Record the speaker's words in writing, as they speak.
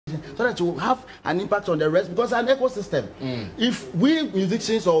so that you have an impact on the rest, because an ecosystem. If we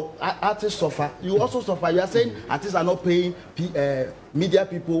musicians or artists suffer, you also suffer. You are saying artists are not paying media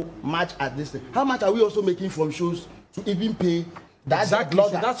people much at this thing. How much are we also making from shows to even pay? Exactly. So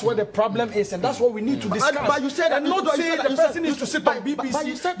that's where the problem is, and that's what we need to discuss. But you said that not say the person needs to sit on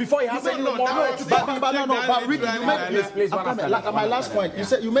BBC before he has any more. Like my last point,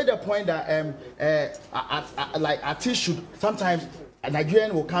 you made a point that like artists should sometimes a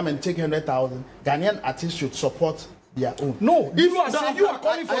Nigerian will come and take 100,000. Ghanaian artists should support their own. No, you are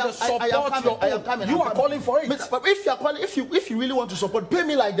calling for the support. You are calling for it. But if you are calling, if you really want to support, pay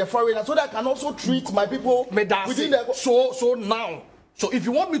me like the foreigner, so that I can also treat my people within the. So now, if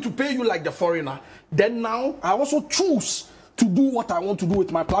you want me to pay you like the foreigner, then now I also choose to do what I want to do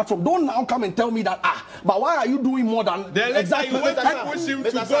with my platform. Don't now come and tell me that but why are you doing more than exactly? You want to push him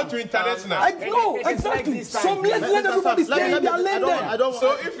to go to international. No, exactly. Like so let everybody stay in their lane then.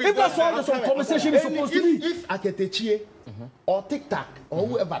 So if that's what the conversation is supposed to be. If Aketechie or TikTok or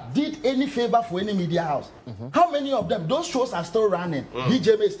whoever did any favor for any media house, how many of them? Those shows are still running.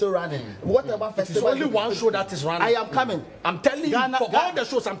 BJM is still running. Whatever festival. It's only one show that is running. I am coming. I'm telling you, for all the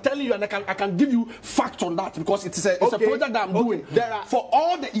shows, I'm telling you, and I can give you facts on that, because it's a project that I'm doing. For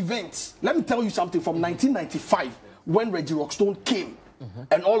all the events, let me tell you something. From 1995, when Reggie Rockstone came,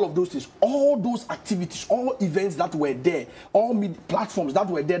 and all of those things, all those activities, all events that were there, all platforms that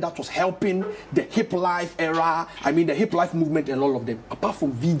were there that was helping the hip life era, the hip life movement and all of them, apart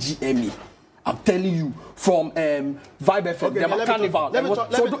from VGME. I'm telling you, from Vibe FM, Carnival.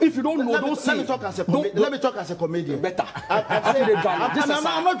 So if you don't know, don't say. Let me talk as a comedian. Better.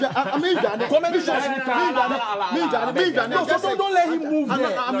 Comedy shows. So don't let him move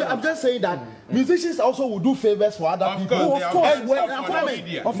there. I'm just saying that musicians also will do favors for other people. Of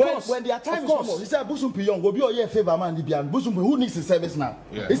course. When their time is normal, he said, "Busum Piyon, go be your favor man, Busum, who needs the service now?"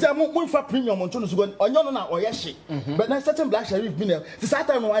 He said, "Mun for premium on Chono Sugon, on your na oyeshi." But now certain black sheriff been there. The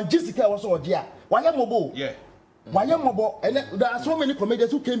Saturn one Jessica was on there. Why mobo? Yeah. Why mobo? And there are so many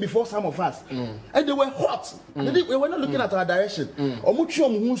comedians who came before some of us, and they were hot. They were not looking at our direction. Omuchi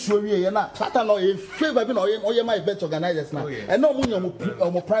omu suori na Saturn or in favor bin or my event organizers now. And no money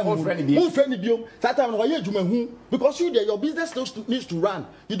omu prime who friend biom. Saturn or ye jume because you there your business needs to run.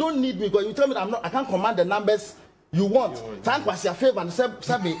 You don't need me because you tell me I can't command the numbers you want. Thank was your favor and say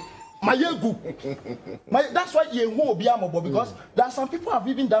my yegu. That's why you won't be amo because there are some people have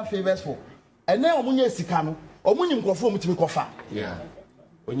even done favors for. And now omunye sikano, omunyim kofo mutimi kofa. Yeah.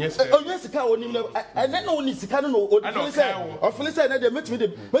 Onye sika onim na and then only sikano no ofili say na dey metimi dey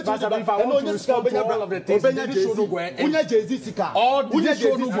and onye sika obenya jezi sika all the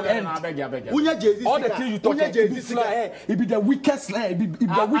show no go end. Unya jezi all the thing you talk it be the weakest it be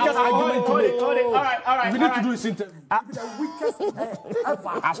the weakest argument to make. All right. We need to do this interview. The weakest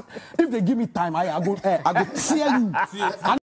if they give me time I go tear you.